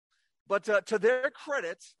But to their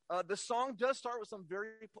credit, the song does start with some very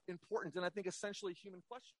important and I think essentially human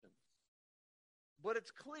questions. But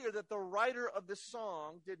it's clear that the writer of this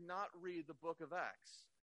song did not read the book of Acts,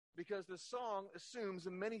 because the song assumes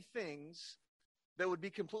many things that would be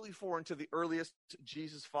completely foreign to the earliest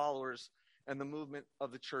Jesus followers and the movement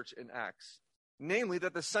of the church in Acts. Namely,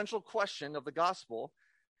 that the central question of the gospel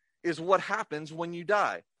is what happens when you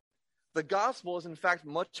die. The gospel is in fact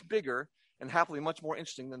much bigger and happily much more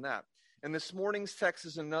interesting than that. And this morning's text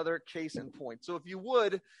is another case in point. So if you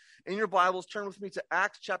would, in your Bibles, turn with me to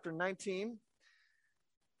Acts chapter 19.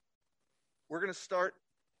 We're going to start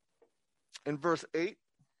in verse 8.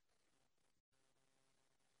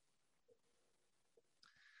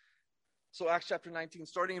 So Acts chapter 19,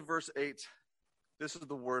 starting in verse 8, this is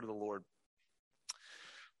the word of the Lord.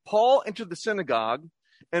 Paul entered the synagogue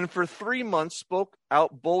and for 3 months spoke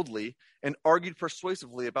out boldly and argued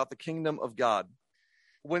persuasively about the kingdom of God.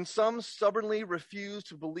 When some stubbornly refused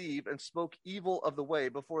to believe and spoke evil of the way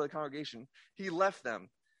before the congregation, he left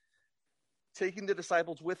them, taking the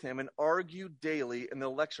disciples with him, and argued daily in the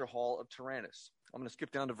lecture hall of Tyrannus. I'm going to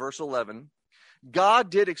skip down to verse 11.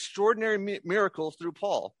 God did extraordinary miracles through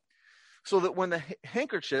Paul, so that when the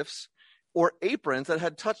handkerchiefs or aprons that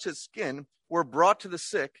had touched his skin were brought to the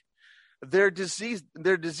sick, their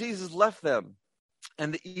diseases left them,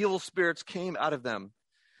 and the evil spirits came out of them.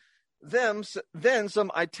 Then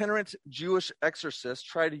some itinerant Jewish exorcists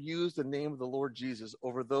tried to use the name of the Lord Jesus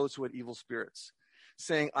over those who had evil spirits,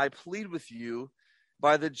 saying, I plead with you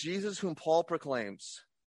by the Jesus whom Paul proclaims.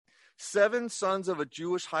 7 sons of a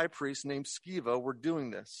Jewish high priest named Sceva were doing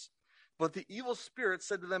this. But the evil spirit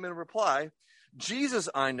said to them in reply, Jesus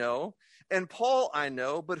I know, and Paul I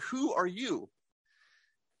know, but who are you?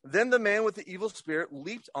 Then the man with the evil spirit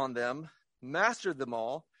leaped on them, mastered them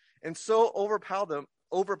all, and so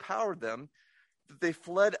overpowered them that they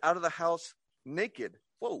fled out of the house naked.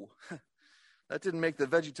 Whoa, that didn't make the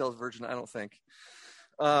VeggieTales version, I don't think.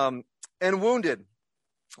 And wounded.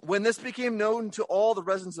 When this became known to all the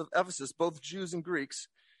residents of Ephesus, both Jews and Greeks,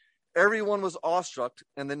 everyone was awestruck,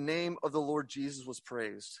 and the name of the Lord Jesus was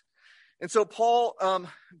praised. And so Paul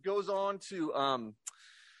goes on to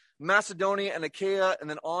Macedonia and Achaia, and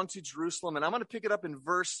then on to Jerusalem. And I'm going to pick it up in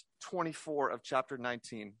verse 24 of chapter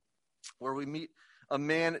 19, where we meet a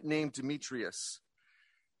man named Demetrius.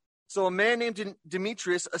 So a man named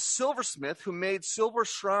Demetrius, a silversmith who made silver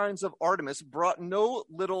shrines of Artemis, brought no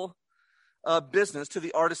little business to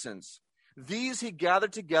the artisans. These he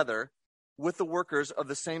gathered together with the workers of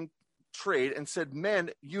the same trade and said,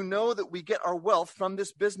 men, you know that we get our wealth from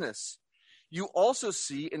this business. You also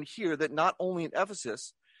see and hear that not only in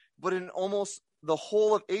Ephesus, but in almost the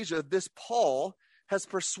whole of Asia, this Paul has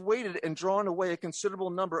persuaded and drawn away a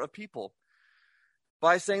considerable number of people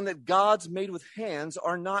by saying that gods made with hands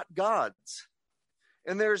are not gods.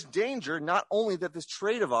 And there's danger not only that this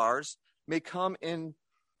trade of ours may come into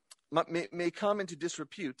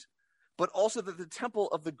disrepute, but also that the temple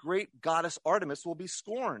of the great goddess Artemis will be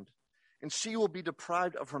scorned, and she will be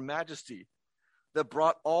deprived of her majesty that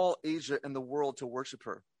brought all Asia and the world to worship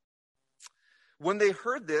her. When they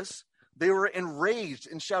heard this, they were enraged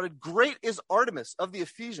and shouted, great is Artemis of the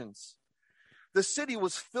Ephesians. The city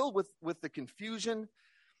was filled with the confusion,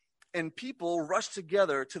 and people rushed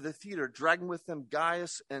together to the theater, dragging with them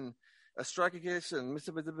Gaius and Aristarchus and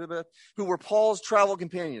who were Paul's travel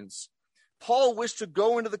companions. Paul wished to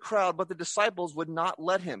go into the crowd, but the disciples would not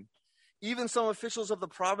let him. Even some officials of the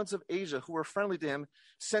province of Asia who were friendly to him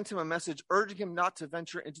sent him a message urging him not to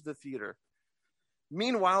venture into the theater.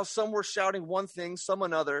 Meanwhile, some were shouting one thing, some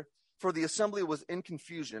another, for the assembly was in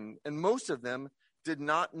confusion, and most of them did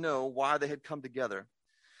not know why they had come together.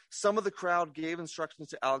 Some of the crowd gave instructions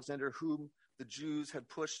to Alexander, whom the Jews had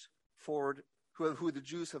pushed forward, who the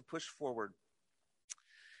Jews have pushed forward.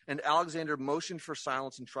 And Alexander motioned for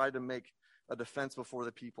silence and tried to make a defense before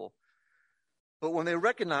the people. But when they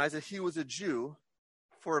recognized that he was a Jew,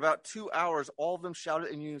 for about 2 hours, all of them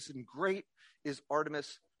shouted in unison, great is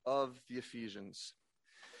Artemis of the Ephesians.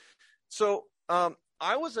 So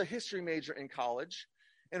I was a history major in college.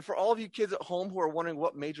 And for all of you kids at home who are wondering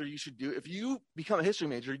what major you should do, if you become a history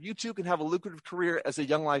major, you too can have a lucrative career as a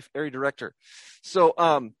Young Life area director. So,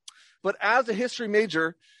 but as a history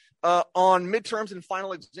major, on midterms and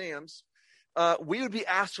final exams, we would be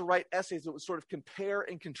asked to write essays that would sort of compare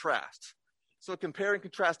and contrast. So compare and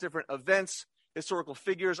contrast different events, historical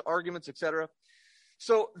figures, arguments, etc.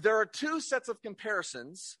 So there are 2 sets of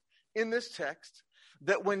comparisons in this text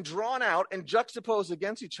that when drawn out and juxtaposed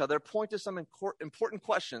against each other, point to some important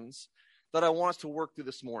questions that I want us to work through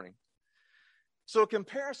this morning. So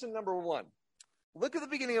comparison number 1. Look at the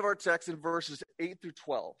beginning of our text in verses 8 through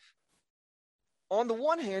 12. On the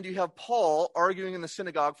one hand, you have Paul arguing in the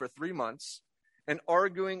synagogue for 3 months and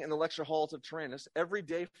arguing in the lecture halls of Tyrannus every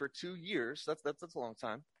day for 2 years. That's a long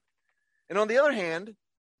time. And on the other hand,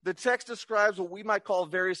 the text describes what we might call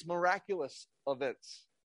various miraculous events,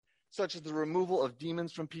 such as the removal of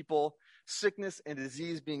demons from people, sickness and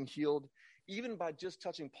disease being healed, even by just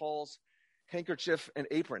touching Paul's handkerchief and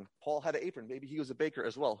apron. Paul had an apron. Maybe he was a baker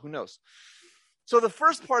as well. Who knows? So the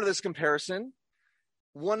first part of this comparison,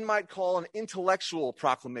 one might call an intellectual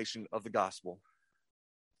proclamation of the gospel.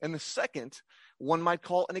 And the second, one might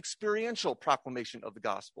call an experiential proclamation of the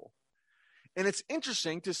gospel. And it's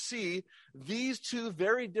interesting to see these two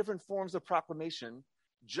very different forms of proclamation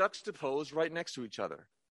juxtaposed right next to each other.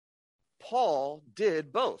 Paul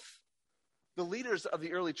did both. The leaders of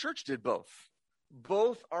the early church did both.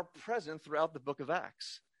 Both are present throughout the book of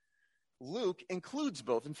Acts. Luke includes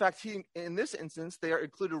both. In fact, in this instance, they are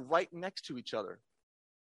included right next to each other.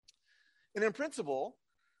 And in principle,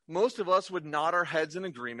 most of us would nod our heads in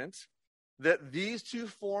agreement that these two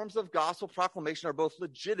forms of gospel proclamation are both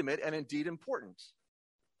legitimate and indeed important.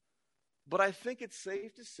 But I think it's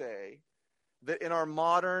safe to say that in our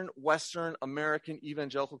modern Western American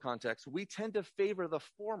evangelical context, we tend to favor the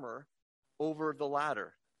former over the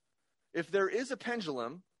latter. If there is a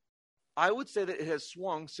pendulum, I would say that it has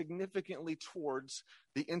swung significantly towards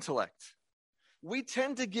the intellect. We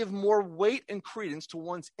tend to give more weight and credence to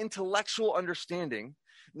one's intellectual understanding,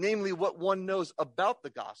 namely what one knows about the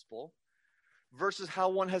gospel, versus how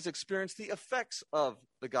one has experienced the effects of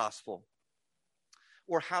the gospel,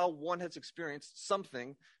 or how one has experienced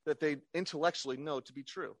something that they intellectually know to be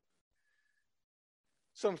true.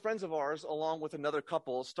 Some friends of ours, along with another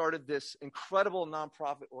couple, started this incredible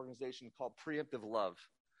nonprofit organization called Preemptive Love.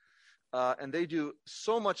 And they do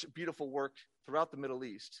so much beautiful work throughout the Middle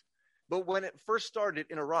East. But when it first started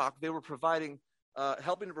in Iraq, they were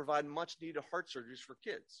helping to provide much needed heart surgeries for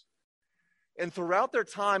kids. And throughout their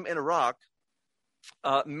time in Iraq,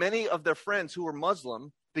 many of their friends who were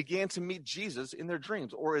Muslim began to meet Jesus in their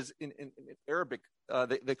dreams, or as in Arabic,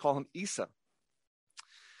 they call him Isa.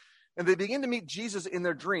 And they begin to meet Jesus in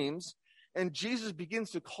their dreams, and Jesus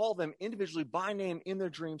begins to call them individually by name in their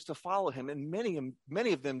dreams to follow him. And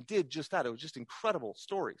many of them did just that. It was just incredible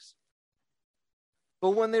stories.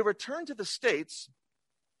 But when they returned to the States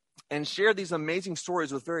and shared these amazing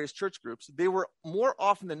stories with various church groups, they were more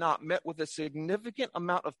often than not met with a significant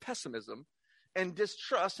amount of pessimism and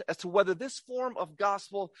distrust as to whether this form of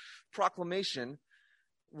gospel proclamation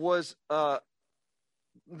was and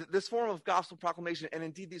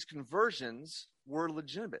indeed these conversions were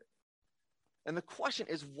legitimate. And the question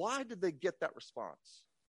is, why did they get that response?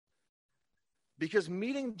 Because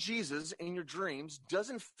meeting Jesus in your dreams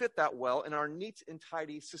doesn't fit that well in our neat and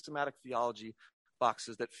tidy systematic theology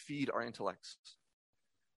boxes that feed our intellects.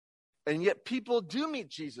 And yet people do meet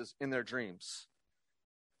Jesus in their dreams.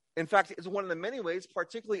 In fact, it's one of the many ways,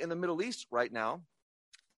 particularly in the Middle East right now,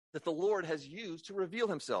 that the Lord has used to reveal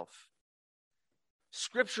himself.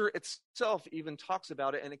 Scripture itself even talks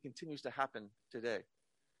about it, and it continues to happen today.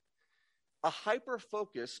 A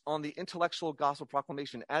hyper-focus on the intellectual gospel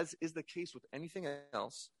proclamation, as is the case with anything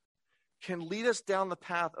else, can lead us down the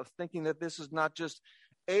path of thinking that this is not just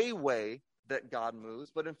a way that God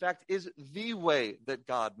moves, but in fact is the way that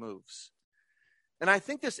God moves. And I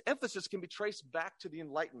think this emphasis can be traced back to the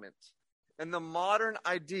Enlightenment and the modern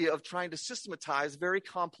idea of trying to systematize very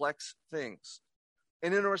complex things.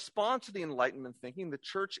 And in response to the Enlightenment thinking, the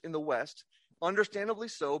church in the West, understandably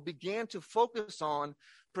so, began to focus on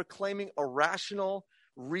proclaiming a rational,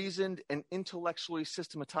 reasoned, and intellectually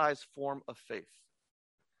systematized form of faith.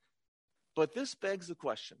 But this begs the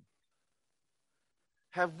question,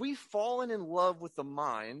 have we fallen in love with the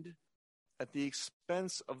mind at the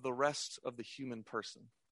expense of the rest of the human person?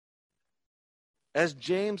 As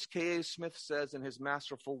James K.A. Smith says in his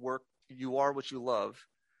masterful work, You Are What You Love,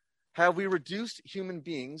 have we reduced human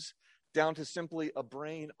beings down to simply a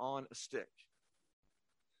brain on a stick?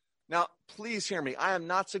 Now, please hear me. I am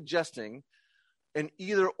not suggesting an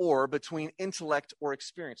either or between intellect or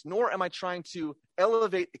experience, nor am I trying to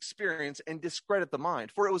elevate experience and discredit the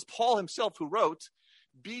mind. For it was Paul himself who wrote,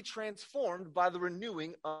 be transformed by the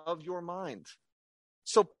renewing of your mind.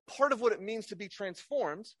 So part of what it means to be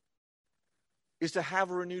transformed is to have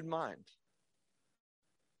a renewed mind.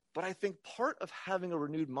 But I think part of having a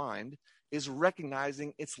renewed mind is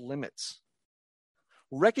recognizing its limits.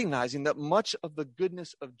 Recognizing that much of the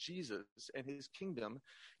goodness of Jesus and his kingdom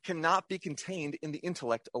cannot be contained in the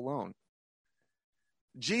intellect alone.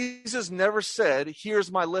 Jesus never said,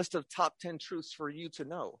 here's my list of top 10 truths for you to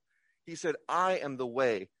know. He said, I am the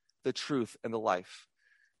way, the truth, and the life.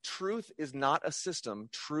 Truth is not a system.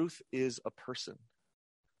 Truth is a person.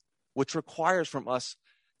 which requires from us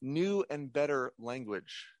new and better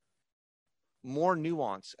language, more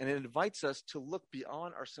nuance, and it invites us to look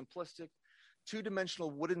beyond our simplistic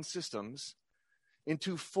two-dimensional wooden systems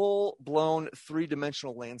into full-blown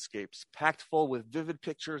three-dimensional landscapes packed full with vivid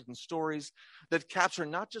pictures and stories that capture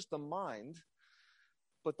not just the mind,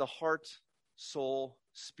 but the heart, soul,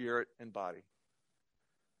 spirit, and body.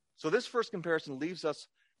 So this first comparison leaves us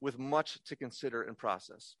with much to consider and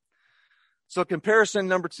process. So comparison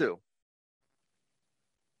number 2.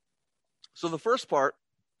 So the first part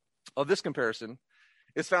of this comparison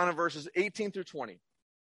is found in verses 18 through 20.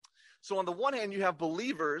 So on the one hand, you have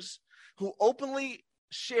believers who openly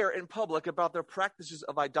share in public about their practices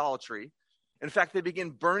of idolatry. In fact, they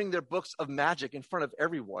begin burning their books of magic in front of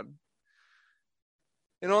everyone.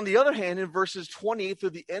 And on the other hand, in verses 20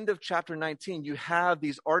 through the end of chapter 19, you have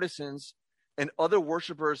these artisans and other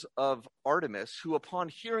worshipers of Artemis who, upon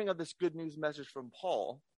hearing of this good news message from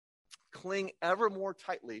Paul, cling ever more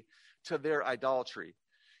tightly to their idolatry,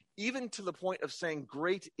 even to the point of saying,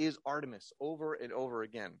 "Great is Artemis," over and over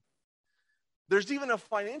again. There's even a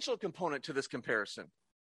financial component to this comparison.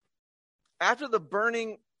 After the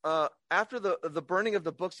burning of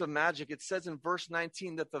the books of magic, it says in verse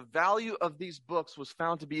 19 that the value of these books was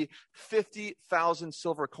found to be 50,000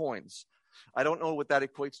 silver coins. I don't know what that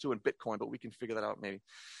equates to in Bitcoin, but we can figure that out maybe.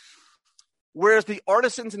 Whereas the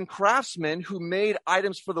artisans and craftsmen who made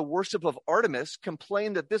items for the worship of Artemis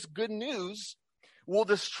complained that this good news will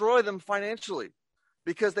destroy them financially,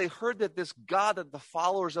 because they heard that this God that the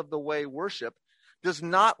followers of the way worship does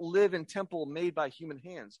not live in temple made by human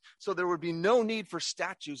hands. So there would be no need for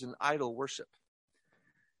statues and idol worship.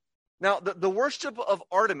 Now, the worship of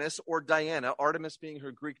Artemis, or Diana, Artemis being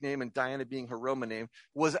her Greek name and Diana being her Roman name,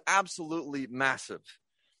 was absolutely massive.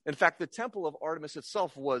 In fact, the temple of Artemis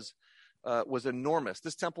itself was enormous.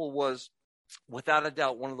 This temple was, without a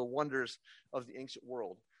doubt, one of the wonders of the ancient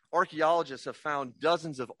world. Archaeologists have found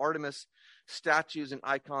dozens of Artemis statues and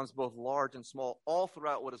icons, both large and small, all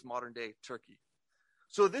throughout what is modern-day Turkey.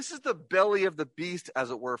 So this is the belly of the beast, as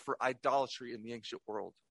it were, for idolatry in the ancient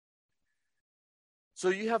world. So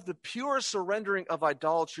you have the pure surrendering of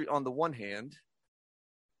idolatry on the one hand,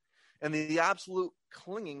 and the absolute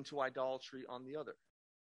clinging to idolatry on the other.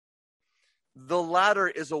 The latter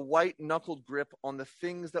is a white-knuckled grip on the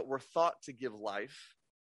things that were thought to give life,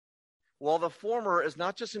 while the former is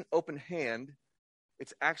not just an open hand,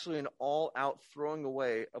 it's actually an all-out throwing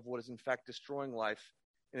away of what is in fact destroying life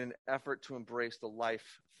in an effort to embrace the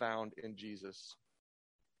life found in Jesus.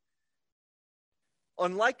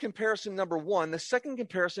 Unlike comparison number 1, the second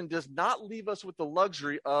comparison does not leave us with the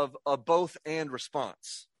luxury of a both-and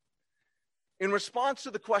response. In response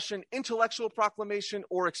to the question, intellectual proclamation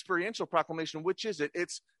or experiential proclamation, which is it?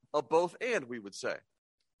 It's a both-and, we would say.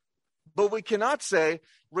 But we cannot say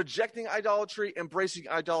rejecting idolatry, embracing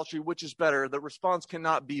idolatry, which is better. The response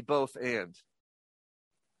cannot be both-and.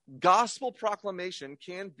 Gospel proclamation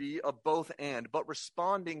can be a both-and, but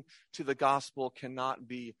responding to the gospel cannot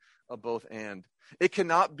be a both-and. It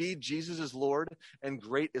cannot be Jesus is Lord and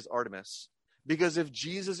great is Artemis. Because if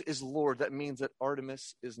Jesus is Lord, that means that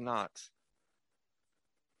Artemis is not.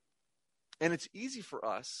 And it's easy for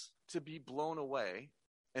us to be blown away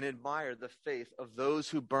and admire the faith of those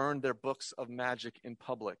who burn their books of magic in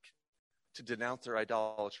public to denounce their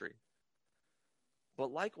idolatry.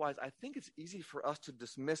 But likewise, I think it's easy for us to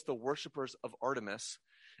dismiss the worshipers of Artemis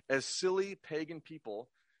as silly pagan people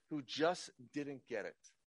who just didn't get it.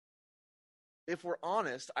 If we're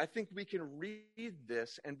honest, I think we can read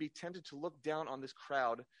this and be tempted to look down on this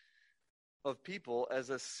crowd of people as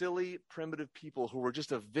a silly, primitive people who were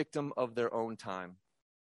just a victim of their own time.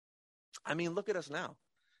 I mean, look at us now.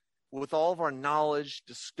 With all of our knowledge,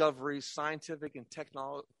 discovery, scientific and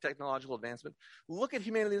technological advancement, look at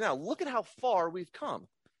humanity now. Look at how far we've come.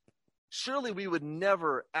 Surely we would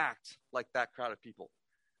never act like that crowd of people.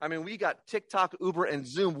 I mean, we got TikTok, Uber, and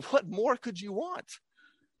Zoom. What more could you want?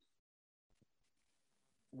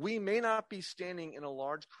 We may not be standing in a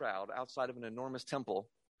large crowd outside of an enormous temple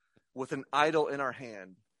with an idol in our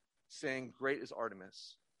hand saying, "Great is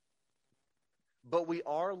Artemis." But we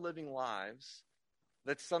are living lives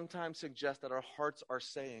that sometimes suggest that our hearts are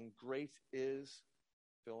saying, "Great is,"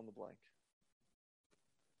 fill in the blank.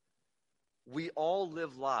 We all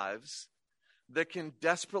live lives that can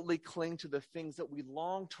desperately cling to the things that we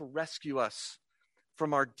long to rescue us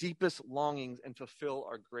from our deepest longings and fulfill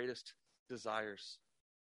our greatest desires.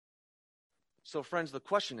 So, friends, the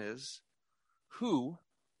question is, who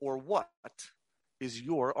or what is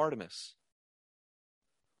your Artemis?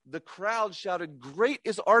 The crowd shouted, "Great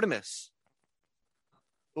is Artemis."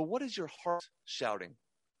 But what is your heart shouting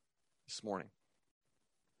this morning?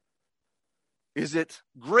 Is it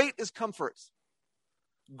great is comfort?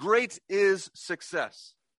 Great is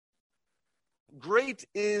success. Great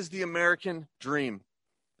is the American dream.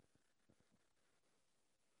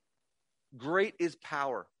 Great is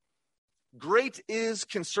power. Great is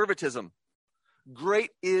conservatism.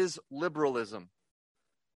 Great is liberalism.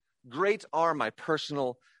 Great are my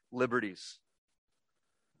personal liberties.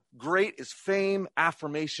 Great is fame,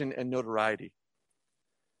 affirmation, and notoriety.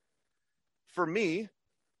 For me,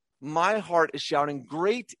 my heart is shouting,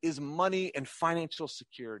 great is money and financial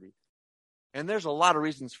security. And there's a lot of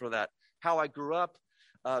reasons for that. How I grew up,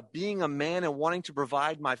 being a man and wanting to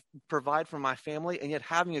provide for my family, and yet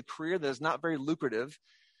having a career that is not very lucrative.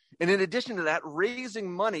 And in addition to that,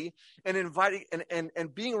 raising money and inviting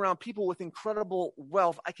and being around people with incredible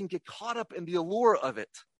wealth, I can get caught up in the allure of it.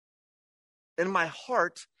 And my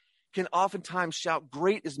heart can oftentimes shout,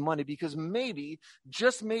 great is money, because maybe,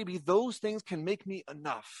 just maybe, those things can make me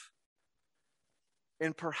enough.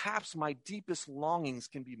 And perhaps my deepest longings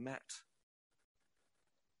can be met.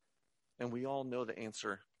 And we all know the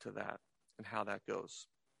answer to that and how that goes.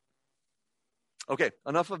 Okay,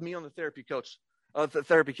 enough of me on the therapy couch.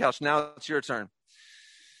 Now it's your turn.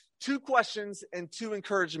 2 questions and 2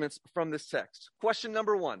 encouragements from this text. Question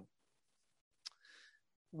number 1.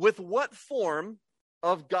 With what form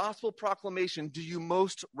of gospel proclamation do you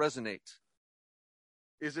most resonate?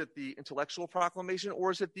 Is it the intellectual proclamation,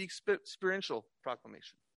 or is it the experiential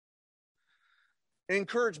proclamation?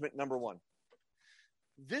 Encouragement number 1.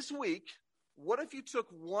 This week, what if you took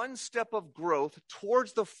one step of growth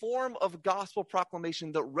towards the form of gospel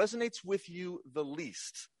proclamation that resonates with you the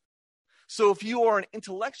least? So if you are an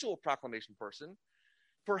intellectual proclamation person,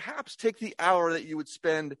 perhaps take the hour that you would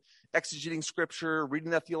spend exegeting scripture,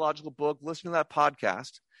 reading that theological book, listening to that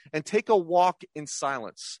podcast, and take a walk in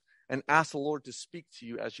silence and ask the Lord to speak to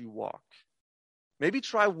you as you walk. Maybe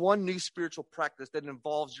try one new spiritual practice that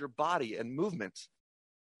involves your body and movement.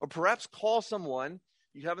 Or perhaps call someone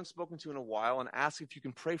you haven't spoken to in a while and ask if you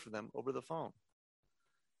can pray for them over the phone.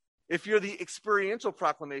 If you're the experiential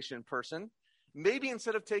proclamation person, maybe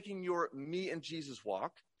instead of taking your me and Jesus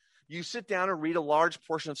walk, you sit down and read a large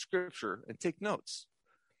portion of scripture and take notes.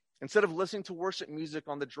 Instead of listening to worship music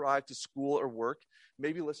on the drive to school or work,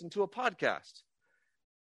 maybe listen to a podcast.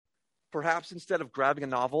 Perhaps instead of grabbing a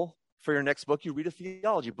novel for your next book, you read a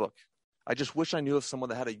theology book. I just wish I knew of someone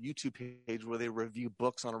that had a YouTube page where they review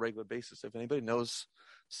books on a regular basis. If anybody knows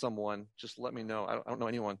someone, just let me know. I don't know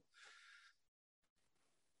anyone.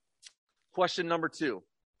 Question number 2.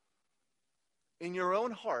 In your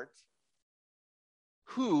own heart,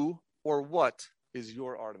 who or what is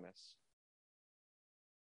your Artemis?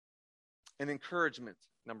 And encouragement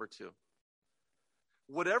number 2.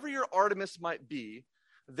 Whatever your Artemis might be,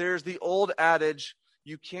 there's the old adage,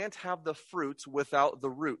 you can't have the fruit without the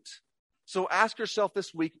root. So ask yourself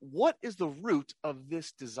this week, what is the root of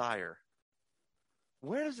this desire?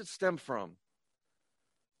 Where does it stem from?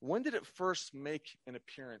 When did it first make an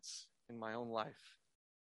appearance in my own life?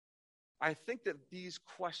 I think that these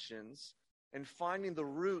questions and finding the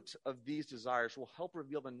root of these desires will help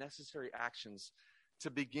reveal the necessary actions to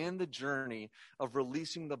begin the journey of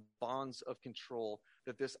releasing the bonds of control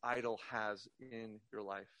that this idol has in your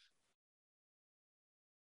life.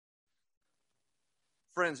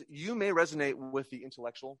 Friends, you may resonate with the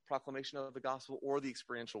intellectual proclamation of the gospel or the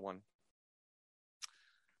experiential one.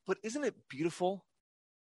 But isn't it beautiful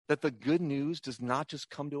that the good news does not just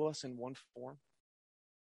come to us in one form?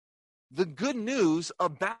 The good news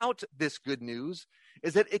about this good news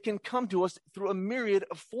is that it can come to us through a myriad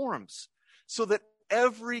of forms, so that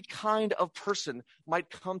every kind of person might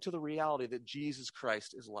come to the reality that Jesus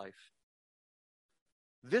Christ is life.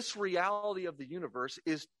 This reality of the universe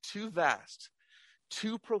is too vast,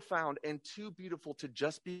 too profound, and too beautiful to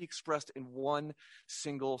just be expressed in one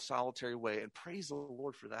single solitary way. And praise the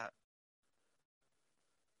Lord for that.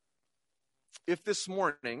 If this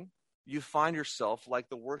morning you find yourself like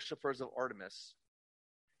the worshipers of Artemis,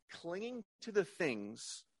 clinging to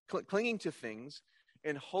things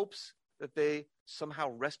in hopes that they somehow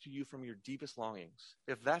rescue you from your deepest longings,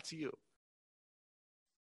 if that's you,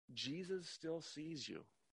 Jesus still sees you.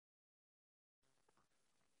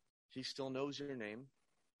 He still knows your name.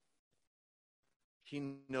 He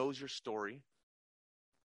knows your story.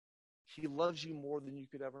 He loves you more than you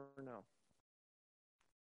could ever know.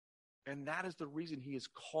 And that is the reason he is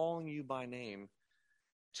calling you by name,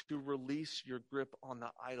 to release your grip on the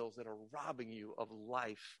idols that are robbing you of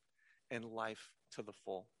life and life to the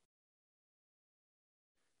full.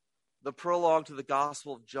 The prologue to the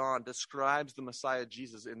Gospel of John describes the Messiah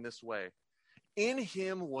Jesus in this way. In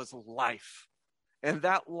him was life, and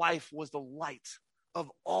that life was the light of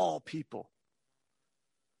all people.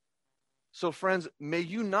 So friends, may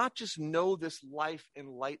you not just know this life and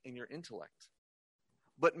light in your intellect,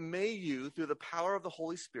 but may you, through the power of the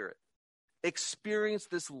Holy Spirit, experience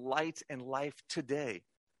this light and life today,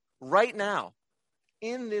 right now,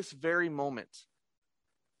 in this very moment.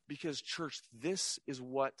 Because, church, this is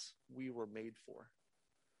what we were made for.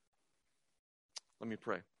 Let me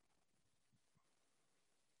pray.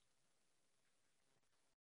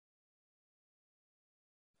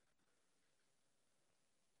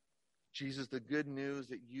 Jesus, the good news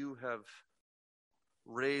that you have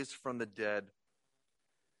raised from the dead,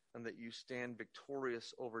 and that you stand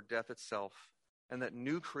victorious over death itself, and that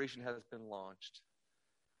new creation has been launched.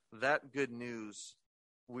 That good news,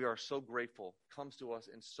 we are so grateful, comes to us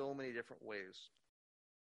in so many different ways.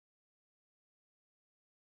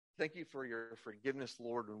 Thank you for your forgiveness,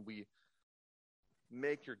 Lord, when we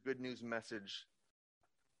make your good news message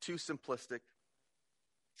too simplistic,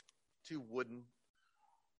 too wooden,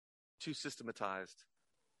 too systematized.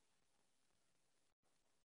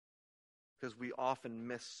 Because we often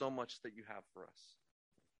miss so much that you have for us.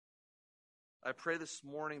 I pray this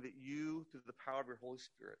morning that you, through the power of your Holy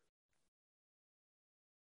Spirit,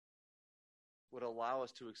 would allow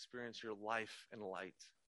us to experience your life and light.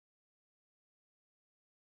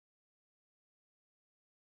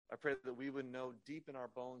 I pray that we would know deep in our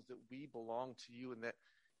bones that we belong to you and that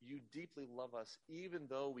you deeply love us, even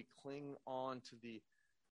though we cling on to the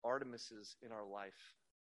Artemises in our life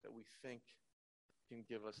that we think can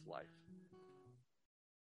give us life.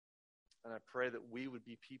 And I pray that we would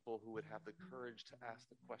be people who would have the courage to ask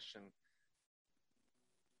the question,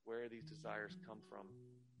 where these desires come from?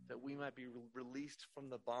 That we might be released from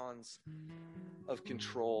the bonds of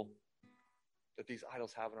control that these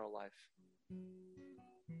idols have in our life.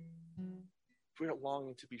 We are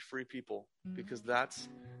longing to be free people because that's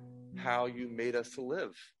how you made us to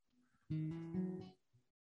live.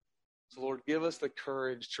 So Lord, give us the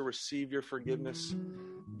courage to receive your forgiveness.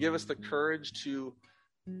 Give us the courage to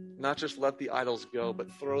not just let the idols go,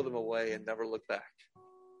 but throw them away and never look back.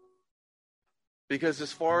 Because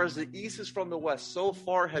as far as the east is from the west, so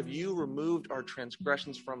far have you removed our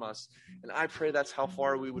transgressions from us. And I pray that's how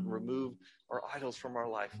far we would remove our idols from our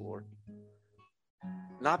life, Lord.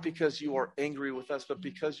 Not because you are angry with us, but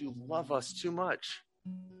because you love us too much.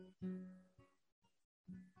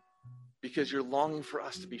 Because you're longing for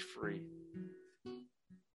us to be free.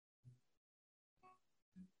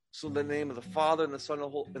 So in the name of the Father, and the Son,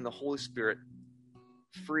 and the Holy Spirit,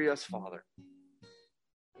 free us, Father.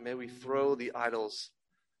 And may we throw the idols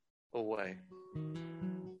away,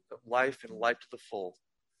 that life and life to the full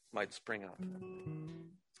might spring up.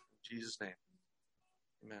 In Jesus' name,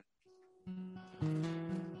 amen.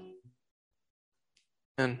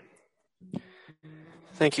 And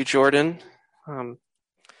thank you, Jordan. I'm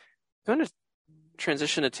going to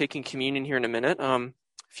transition to taking communion here in a minute. A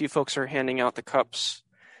few folks are handing out the cups.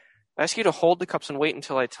 I ask you to hold the cups and wait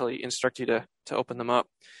until I instruct you to open them up.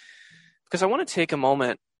 Because I want to take a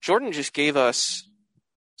moment. Jordan just gave us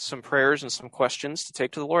some prayers and some questions to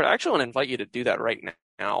take to the Lord. I actually want to invite you to do that right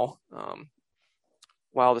now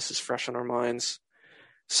while this is fresh in our minds.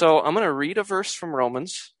 So I'm going to read a verse from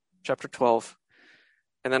Romans chapter 12.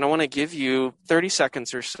 And then I want to give you 30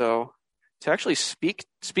 seconds or so to actually speak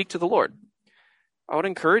to the Lord. I would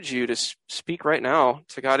encourage you to speak right now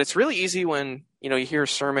to God. It's really easy when, you hear a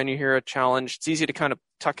sermon, you hear a challenge. It's easy to kind of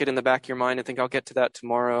tuck it in the back of your mind and think, I'll get to that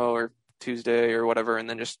tomorrow or Tuesday or whatever, and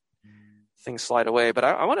then just things slide away. But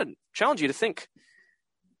I want to challenge you to think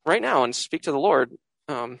right now and speak to the Lord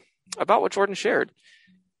about what Jordan shared.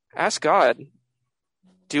 Ask God,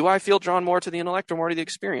 do I feel drawn more to the intellect or more to the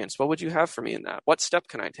experience? What would you have for me in that? What step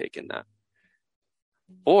can I take in that?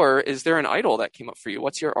 Or is there an idol that came up for you?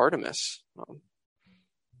 What's your Artemis?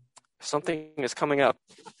 If something is coming up,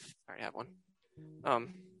 I already have one.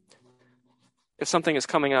 If something is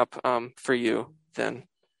coming up for you, then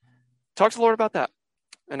talk to the Lord about that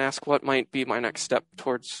and ask what might be my next step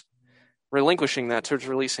towards relinquishing that, towards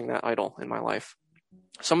releasing that idol in my life.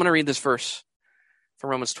 So I'm going to read this verse from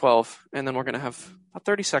Romans 12, and then we're going to have about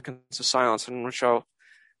 30 seconds of silence, and we'll show,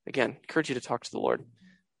 again, encourage you to talk to the Lord,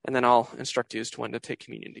 and then I'll instruct you as to when to take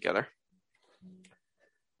communion together.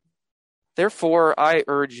 Therefore, I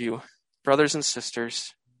urge you, brothers and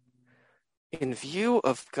sisters, in view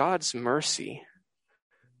of God's mercy,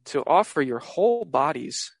 to offer your whole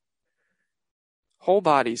bodies,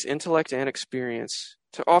 intellect and experience,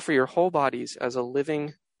 to offer your whole bodies as a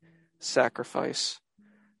living sacrifice,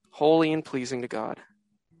 holy and pleasing to God.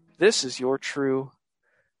 This is your true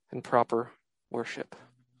and proper worship.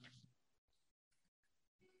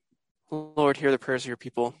 Lord, hear the prayers of your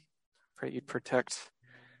people. Pray you'd protect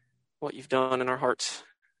what you've done in our hearts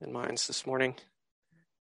and minds this morning.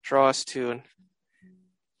 Draw us to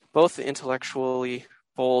both the intellectually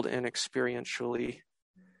bold and experientially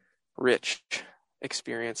rich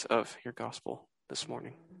experience of your gospel this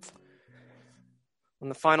morning. On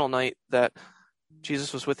the final night that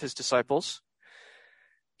Jesus was with his disciples,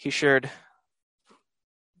 he shared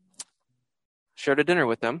a dinner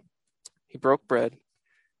with them. He broke bread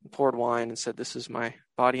and poured wine and said, "This is my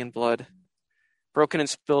body and blood, broken and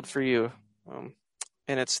spilled for you."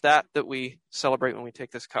 And it's that we celebrate when we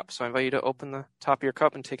take this cup. So I invite you to open the top of your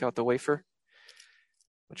cup and take out the wafer,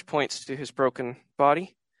 which points to his broken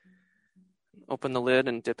body. Open the lid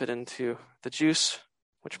and dip it into the juice,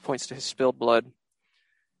 which points to his spilled blood. And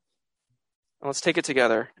let's take it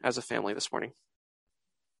together as a family this morning.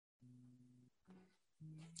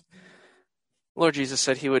 Lord Jesus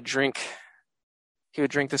said he would drink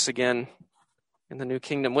this again in the new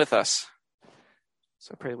kingdom with us.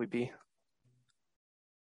 So I pray we be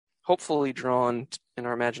hopefully drawn in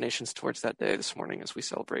our imaginations towards that day this morning as we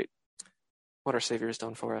celebrate what our Savior has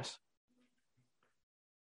done for us.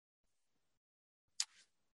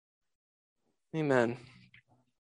 Amen.